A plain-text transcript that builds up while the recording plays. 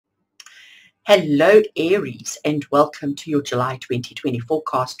Hello Aries, and welcome to your July 2020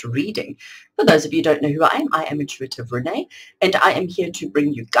 forecast reading. For those of you who don't know who I am Intuitive Rene, and I am here to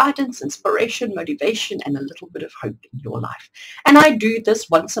bring you guidance, inspiration, motivation, and a little bit of hope in your life. And I do this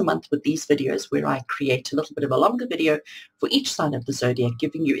once a month with these videos where I create a little bit of a longer video for each sign of the zodiac,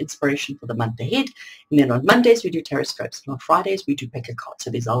 giving you inspiration for the month ahead. And then on Mondays we do tarot scopes, and on Fridays we do pick a card. So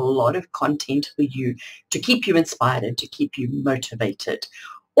there's a lot of content for you to keep you inspired and to keep you motivated.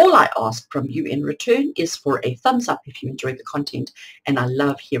 All I ask from you in return is for a thumbs up if you enjoy the content, and I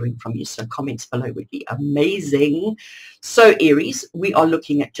love hearing from you, so comments below would be amazing. So Aries, we are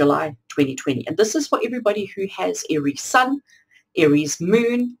looking at July 2020, and this is for everybody who has Aries Sun, Aries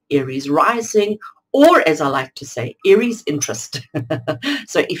Moon, Aries Rising, or as I like to say, Aries interest.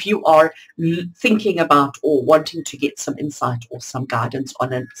 So if you are thinking about or wanting to get some insight or some guidance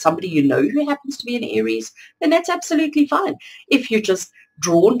on somebody you know who happens to be an Aries, then that's absolutely fine. If you're just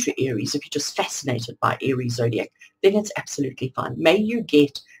drawn to Aries, if you're just fascinated by Aries zodiac, then it's absolutely fine. May you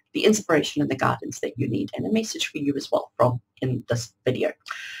get the inspiration and the guidance that you need, and a message for you as well from in this video.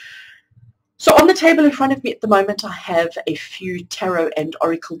 So on the table in front of me at the moment, I have a few tarot and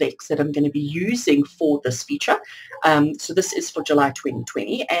oracle decks that I'm going to be using for this feature. So this is for July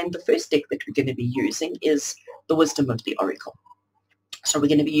 2020, and the first deck that we're going to be using is the Wisdom of the Oracle. So we're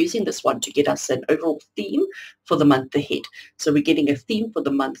going to be using this one to get us an overall theme for the month ahead. So we're getting a theme for the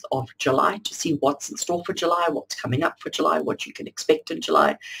month of July to see what's in store for July, what's coming up for July, what you can expect in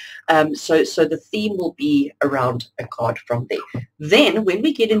July. So the theme will be around a card from there. Then when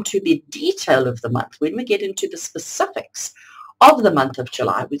we get into the detail of the month, when we get into the specifics of the month of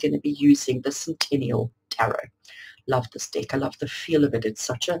July, we're going to be using the Centennial Tarot. Love this deck. I love the feel of it. It's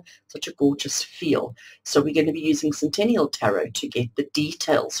such a gorgeous feel. So we're going to be using Centennial Tarot to get the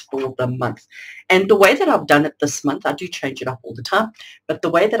details for the month. And the way that I've done it this month, I do change it up all the time, but the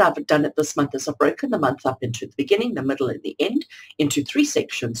way that I've done it this month is I've broken the month up into the beginning, the middle, and the end into 3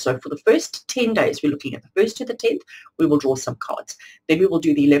 sections. So for the first 10 days, we're looking at the 1st to the 10th, we will draw some cards. Then we will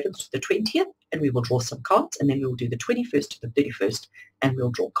do the 11th to the 20th, and we will draw some cards. And then we will do the 21st to the 31st, and we'll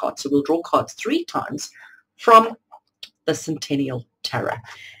draw cards. So we'll draw cards 3 times from the Centennial Tarot,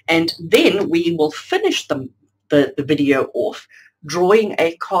 and then we will finish the video off drawing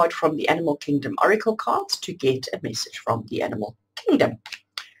a card from the Animal Kingdom Oracle cards to get a message from the Animal Kingdom.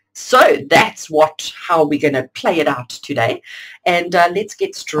 So that's how we're going to play it out today, and let's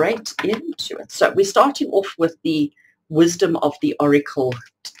get straight into it. So we're starting off with the Wisdom of the Oracle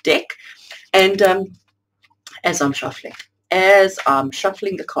deck, and as I'm shuffling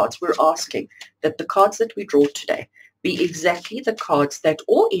the cards, we're asking that the cards that we draw today be exactly the cards that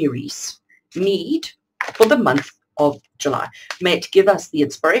all Aries need for the month of July. May it give us the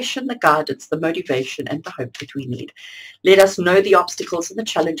inspiration, the guidance, the motivation, and the hope that we need. Let us know the obstacles and the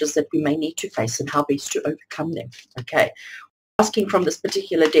challenges that we may need to face and how best to overcome them. Okay. Asking from this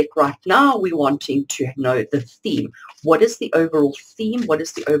particular deck right now, we're wanting to know the theme. What is the overall theme? What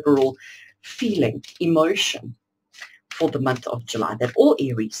is the overall feeling, emotion for the month of July that all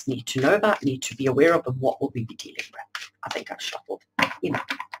Aries need to know about, need to be aware of, and what will we be dealing with? I think I've shuffled enough.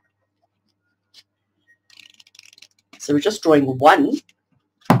 So we're just drawing one.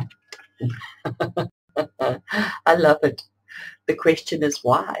 I love it. The question is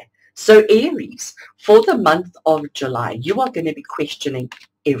why. So Aries, for the month of July, you are going to be questioning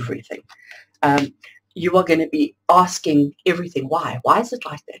everything. You are going to be asking everything. Why? Why is it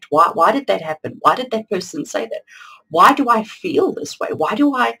like that? Why did that happen? Why did that person say that? Why do I feel this way? Why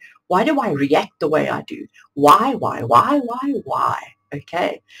do I react the way I do? Why?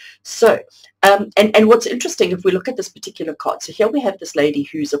 Okay. So, and what's interesting, if we look at this particular card, so here we have this lady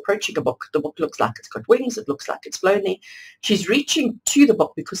who's approaching a book. The book looks like it's got wings. It looks like it's flown there. She's reaching to the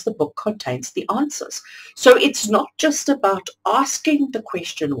book because the book contains the answers. So it's not just about asking the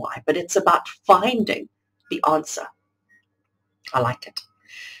question why, but it's about finding the answer. I like it.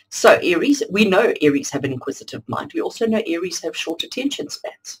 So Aries, we know Aries have an inquisitive mind. We also know Aries have short attention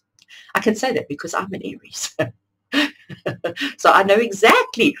spans. I can say that because I'm an Aries. So I know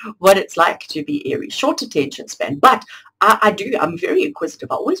exactly what it's like to be Aries, short attention span. But I'm very inquisitive.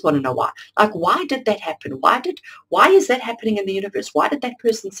 I always want to know why. Like, why did that happen? Why is that happening in the universe? Why did that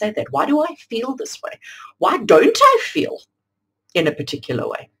person say that? Why do I feel this way? Why don't I feel in a particular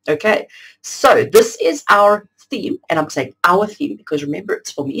way? Okay, so this is our theme, and I'm saying our theme because remember,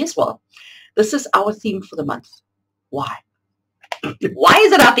 it's for me as well. This is our theme for the month. Why? Why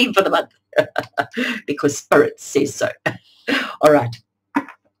is it our theme for the month? Because Spirit says so. All right,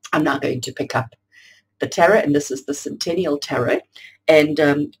 I'm now going to pick up the tarot, and this is the Centennial Tarot, And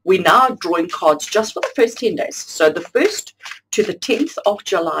we're now drawing cards just for the first 10 days. So the 1st to the 10th of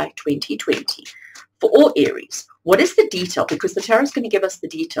July 2020 for all Aries. What is the detail? Because the tarot is going to give us the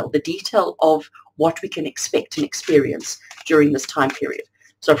detail of what we can expect and experience during this time period.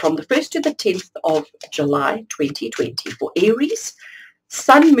 So from the 1st to the 10th of July 2020 for Aries,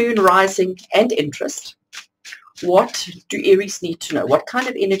 Sun, Moon, Rising, and Interest. What do Aries need to know? What kind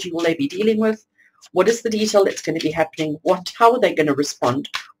of energy will they be dealing with? What is the detail that's going to be happening? How are they going to respond?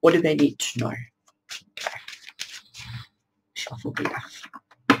 What do they need to know? Okay. Shuffle the deck.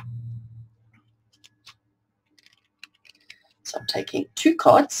 So I'm taking 2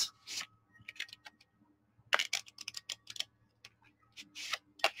 cards.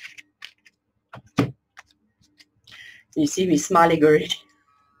 You see me smiling already.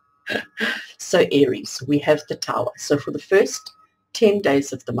 So Aries, we have the Tower. So for the first 10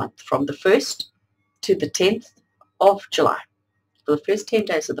 days of the month, from the 1st to the 10th of July, for the first 10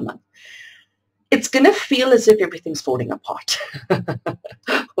 days of the month, it's going to feel as if everything's falling apart,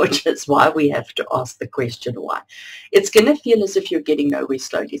 which is why we have to ask the question why. It's going to feel as if you're getting nowhere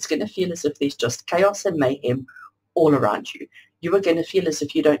slowly. It's going to feel as if there's just chaos and mayhem all around you. You are going to feel as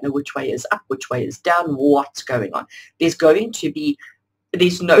if you don't know which way is up, which way is down, what's going on. There's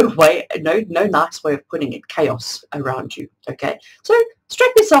no nice way of putting it, chaos around you, okay? So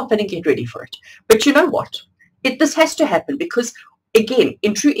strap yourself in and get ready for it. But you know what? This has to happen because, again,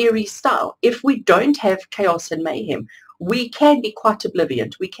 in true Aries style, if we don't have chaos and mayhem, we can be quite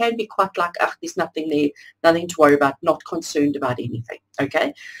oblivious. We can be quite like, there's nothing there, nothing to worry about, not concerned about anything,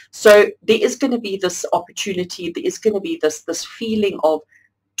 okay? So there is going to be this opportunity, there is going to be this feeling of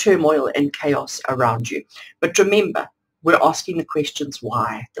turmoil and chaos around you. But remember, we're asking the questions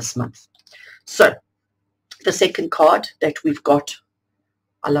why this month. So the second card that we've got,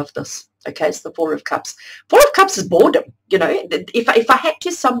 I love this. Okay, it's the Four of Cups. Four of Cups is boredom. You know, if I had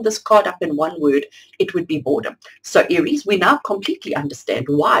to sum this card up in one word, it would be boredom. So Aries, we now completely understand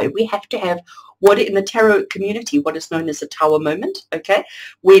why we have to have what in the tarot community, what is known as a tower moment, okay,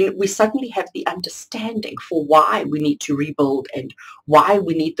 when we suddenly have the understanding for why we need to rebuild and why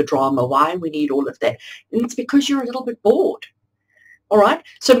we need the drama, why we need all of that. And it's because you're a little bit bored. All right,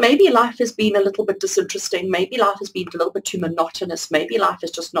 so maybe life has been a little bit disinteresting. Maybe life has been a little bit too monotonous. Maybe life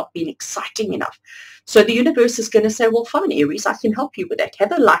has just not been exciting enough. So the universe is going to say, well, fine, Aries, I can help you with that.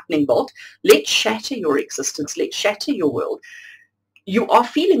 Have a lightning bolt. Let's shatter your existence. Let's shatter your world. You are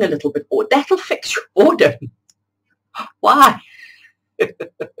feeling a little bit bored. That'll fix your boredom. Why?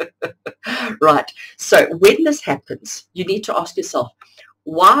 Right, so when this happens, you need to ask yourself,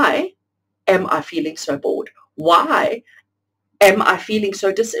 why am I feeling so bored? Why am I feeling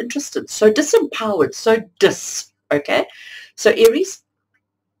so disinterested, so disempowered, okay? So Aries,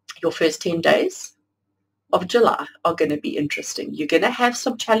 your first 10 days of July are going to be interesting. You're going to have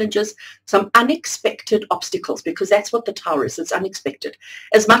some challenges, some unexpected obstacles, because that's what the Tower is. It's unexpected.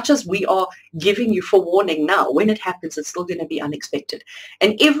 As much as we are giving you forewarning now, when it happens, it's still going to be unexpected.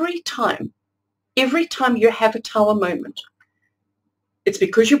 And every time you have a Tower moment, it's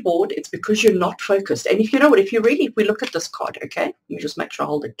because you're bored. It's because you're not focused. And if you know what, if we look at this card, okay, let me just make sure I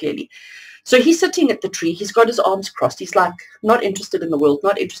hold it clearly. So he's sitting at the tree. He's got his arms crossed. He's like not interested in the world,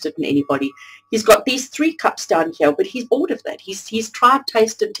 not interested in anybody. He's got these 3 cups down here, but he's bored of that. He's tried,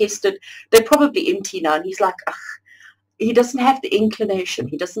 tasted, tested. They're probably empty now. And he's like, ugh. He doesn't have the inclination.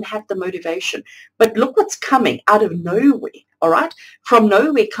 He doesn't have the motivation. But look what's coming out of nowhere, all right? From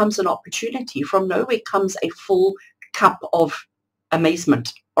nowhere comes an opportunity. From nowhere comes a full cup of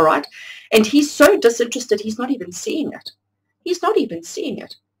amazement, all right? And he's so disinterested, he's not even seeing it. He's not even seeing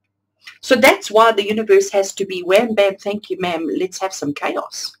it. So that's why the universe has to be wham, bam, thank you, ma'am, let's have some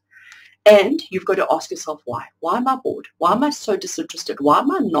chaos. And you've got to ask yourself why. Why am I bored? Why am I so disinterested? Why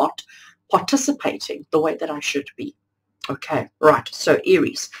am I not participating the way that I should be? Okay, right. So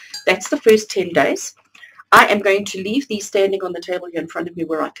Aries, that's the first 10 days. I am going to leave these standing on the table here in front of me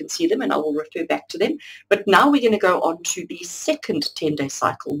where I can see them, and I will refer back to them. But now we're going to go on to the second 10-day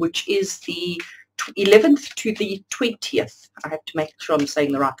cycle, which is the 11th to the 20th. I have to make sure I'm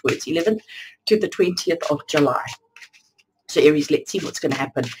saying the right words. 11th to the 20th of July. So Aries, let's see what's going to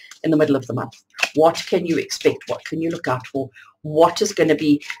happen in the middle of the month. What can you expect? What can you look out for? What is going to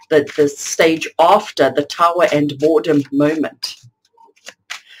be the stage after the Tower and boredom moment?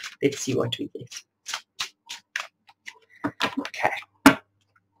 Let's see what we get. Okay,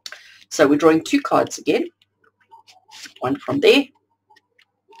 so we're drawing 2 cards again, one from there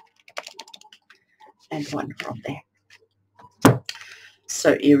and one from there.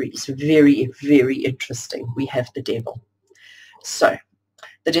 So Aries, very, very interesting. We have the Devil. So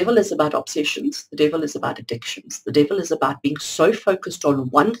The devil is about obsessions. The devil is about addictions. The devil is about being so focused on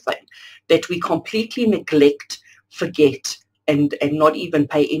one thing that we completely neglect, forget, and not even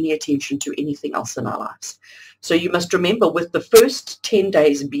pay any attention to anything else in our lives. So you must remember, with the first 10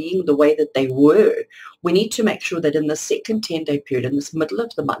 days being the way that they were, we need to make sure that in the second 10-day period, in this middle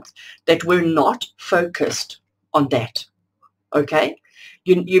of the month, that we're not focused on that, okay?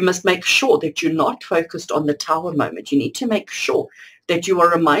 You must make sure that you're not focused on the tower moment. You need to make sure that you are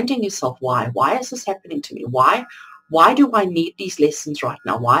reminding yourself, why? Why is this happening to me? Why do I need these lessons right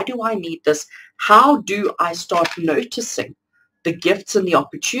now? Why do I need this? How do I start noticing the gifts and the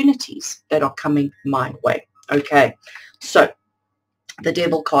opportunities that are coming my way? Okay, so the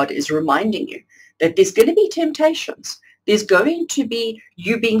devil card is reminding you that there's going to be temptations. There's going to be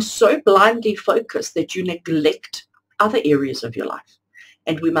you being so blindly focused that you neglect other areas of your life.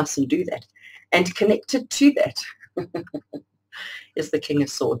 And we mustn't do that. And connected to that is the King of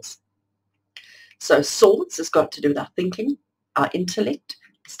Swords. So swords has got to do with our thinking, our intellect,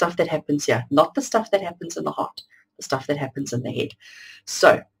 the stuff that happens here, not the stuff that happens in the heart, the stuff that happens in the head.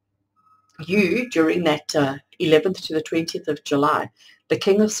 So you, during that 11th to the 20th of July, the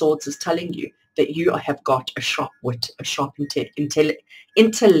King of Swords is telling you that you have got a sharp wit, a sharp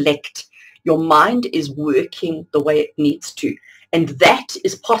intellect. Your mind is working the way it needs to. And that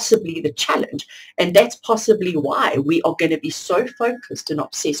is possibly the challenge. And that's possibly why we are going to be so focused and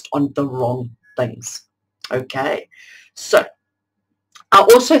obsessed on the wrong things. Okay? So I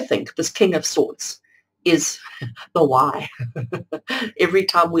also think this King of Swords is the why. Every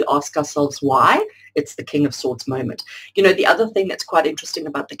time we ask ourselves why, it's the King of Swords moment. You know, the other thing that's quite interesting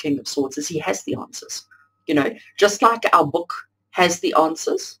about the King of Swords is he has the answers. You know, just like our book has the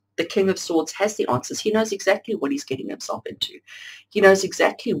answers, the King of Swords has the answers. He knows exactly what he's getting himself into. He knows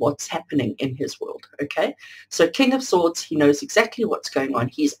exactly what's happening in his world, okay? So King of Swords, he knows exactly what's going on.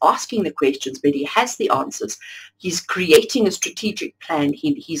 He's asking the questions, but he has the answers. He's creating a strategic plan.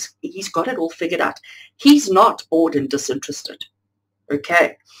 He's got it all figured out. He's not bored and disinterested,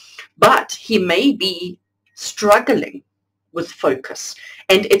 okay? But he may be struggling with focus.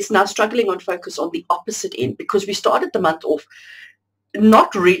 And it's now struggling on focus on the opposite end, because we started the month off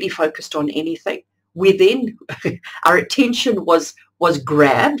not really focused on anything. We then, our attention was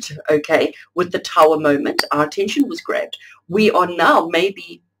grabbed, okay, with the tower moment. Our attention was grabbed. We are now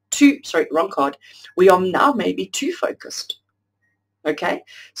maybe we are now maybe too focused, okay?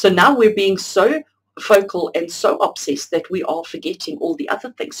 So now we're being so focal and so obsessed that we are forgetting all the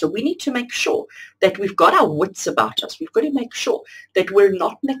other things. So we need to make sure that we've got our wits about us. We've got to make sure that we're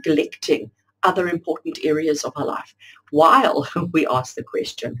not neglecting other important areas of our life while we ask the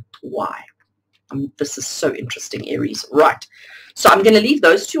question, why? This is so interesting, Aries. Right. So I'm going to leave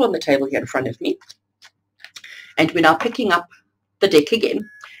those two on the table here in front of me. And we're now picking up the deck again.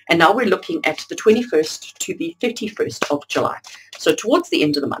 And now we're looking at the 21st to the 31st of July. So towards the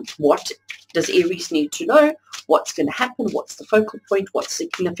end of the month, what does Aries need to know? What's going to happen? What's the focal point? What's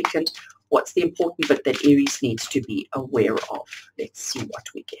significant? What's the important bit that Aries needs to be aware of? Let's see what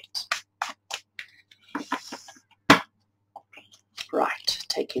we get. Right,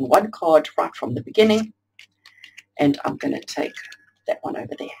 taking one card right from the beginning, and I'm going to take that one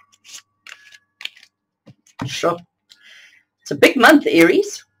over there. Sure. It's a big month,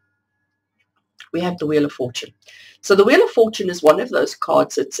 Aries. We have the Wheel of Fortune. So the Wheel of Fortune is one of those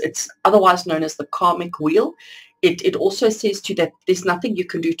cards. It's otherwise known as the karmic wheel. It also says to you that there's nothing you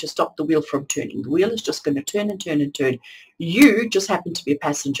can do to stop the wheel from turning. The wheel is just going to turn and turn and turn. You just happen to be a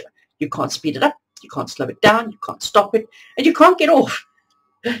passenger. You can't speed it up. You can't slow it down, you can't stop it, and you can't get off.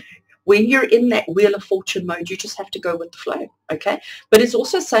 When you're in that Wheel of Fortune mode, you just have to go with the flow, okay? But it's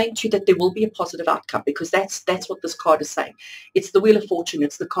also saying to you that there will be a positive outcome, because that's what this card is saying. It's the Wheel of Fortune,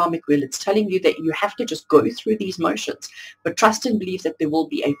 it's the karmic wheel. It's telling you that you have to just go through these motions, but trust and believe that there will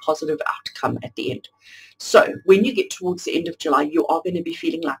be a positive outcome at the end. So when you get towards the end of July, you are going to be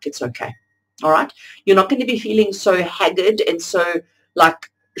feeling like it's okay, all right? You're not going to be feeling so haggard and so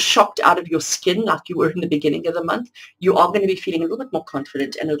like shocked out of your skin like you were in the beginning of the month. You are going to be feeling a little bit more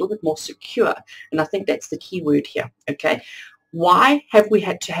confident and a little bit more secure. And I think that's the key word here, okay? Why have we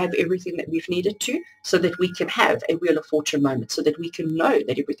had to have everything that we've needed to? So that we can have a Wheel of Fortune moment, so that we can know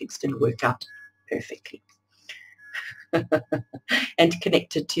that everything's going to work out perfectly. And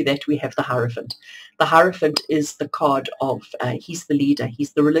connected to that, we have the Hierophant. The Hierophant is the card of, he's the leader,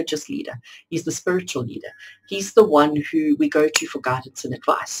 he's the religious leader, he's the spiritual leader. He's the one who we go to for guidance and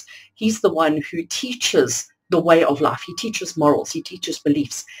advice. He's the one who teaches the way of life. He teaches morals. He teaches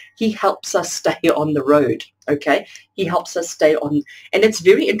beliefs. He helps us stay on the road, okay? He helps us stay on. And it's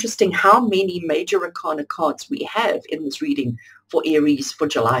very interesting how many major arcana cards we have in this reading for Aries for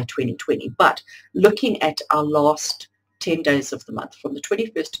July 2020. But looking at our last 10 days of the month, from the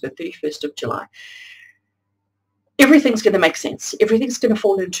 21st to the 31st of July, everything's going to make sense. Everything's going to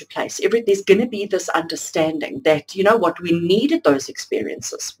fall into place. There's going to be this understanding that, you know what, we needed those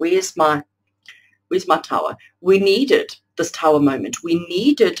experiences. Where's my tower? We needed this tower moment. We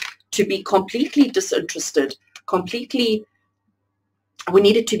needed to be completely disinterested, we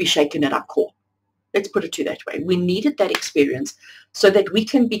needed to be shaken at our core. Let's put it to that way. We needed that experience so that we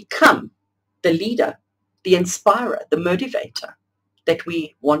can become the leader, the inspirer, the motivator that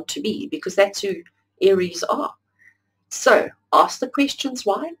we want to be, because that's who Aries are. So ask the questions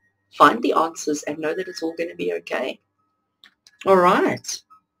why, find the answers, and know that it's all going to be okay. All right.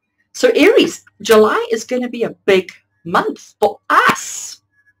 So Aries, July is going to be a big month for us.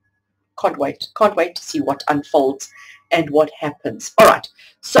 Can't wait to see what unfolds and what happens. All right,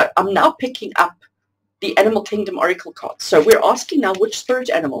 so I'm now picking up the Animal Kingdom Oracle cards. So we're asking now which spirit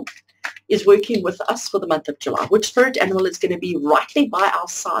animal is working with us for the month of July. Which spirit animal is going to be right there by our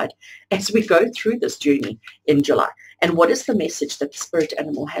side as we go through this journey in July? And what is the message that the spirit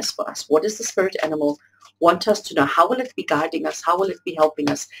animal has for us? What does the spirit animal want us to know? How will it be guiding us? How will it be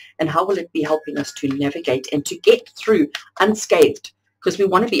helping us? And how will it be helping us to navigate and to get through unscathed? Because we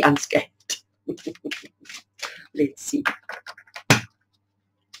want to be unscathed. Let's see.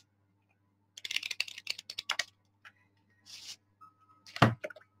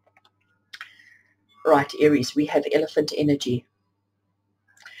 Right, Aries, we have elephant energy.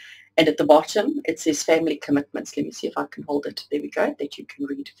 And at the bottom, it says family commitments. Let me see if I can hold it. There we go, that you can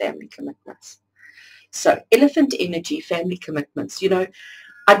read family commitments. So elephant energy, family commitments. You know,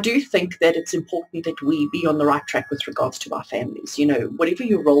 I do think that it's important that we be on the right track with regards to our families. You know, whatever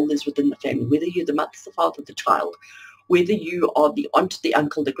your role is within the family, whether you're the mother, the father, the child, whether you are the aunt, the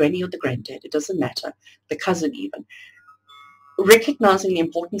uncle, the granny, or the granddad, it doesn't matter, the cousin even. Recognizing the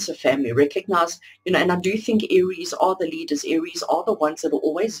importance of family, recognize, you know, and I do think Aries are the leaders. Aries are the ones that are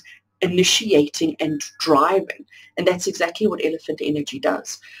always initiating and driving, and that's exactly what elephant energy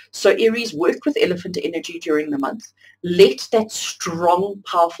does. So Aries, work with elephant energy during the month. Let that strong,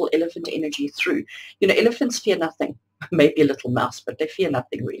 powerful elephant energy through. You know, elephants fear nothing. Maybe a little mouse, but they fear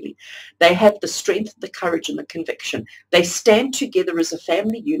nothing really. They have the strength, the courage, and the conviction. They stand together as a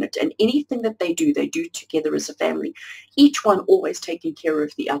family unit, and anything that they do together as a family, each one always taking care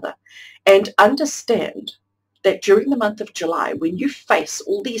of the other. And understand that during the month of July, when you face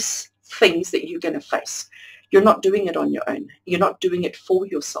all these things that you're going to face, you're not doing it on your own. You're not doing it for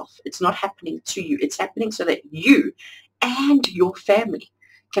yourself. It's not happening to you. It's happening so that you and your family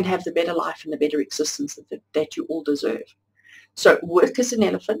can have the better life and the better existence that you all deserve. So work as an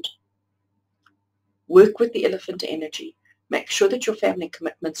elephant. Work with the elephant energy. Make sure that your family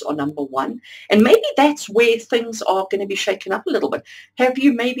commitments are number one. And maybe that's where things are going to be shaken up a little bit. Have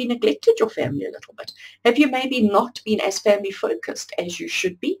you maybe neglected your family a little bit? Have you maybe not been as family focused as you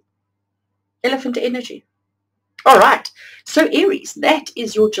should be? Elephant energy. All right. So Aries, that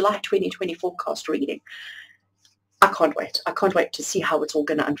is your July 2020 forecast reading. I can't wait. I can't wait to see how it's all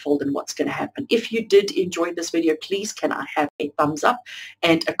going to unfold and what's going to happen. If you did enjoy this video, please can I have a thumbs up,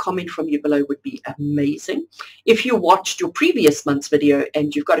 and a comment from you below would be amazing. If you watched your previous month's video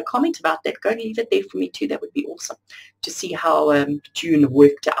and you've got a comment about that, go and leave it there for me too. That would be awesome to see how June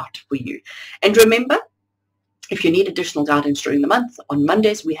worked out for you. And remember, if you need additional guidance during the month, on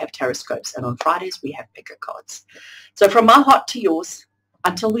Mondays we have tarot scopes, and on Fridays we have picker cards. So from my heart to yours,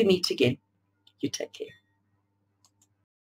 until we meet again, you take care.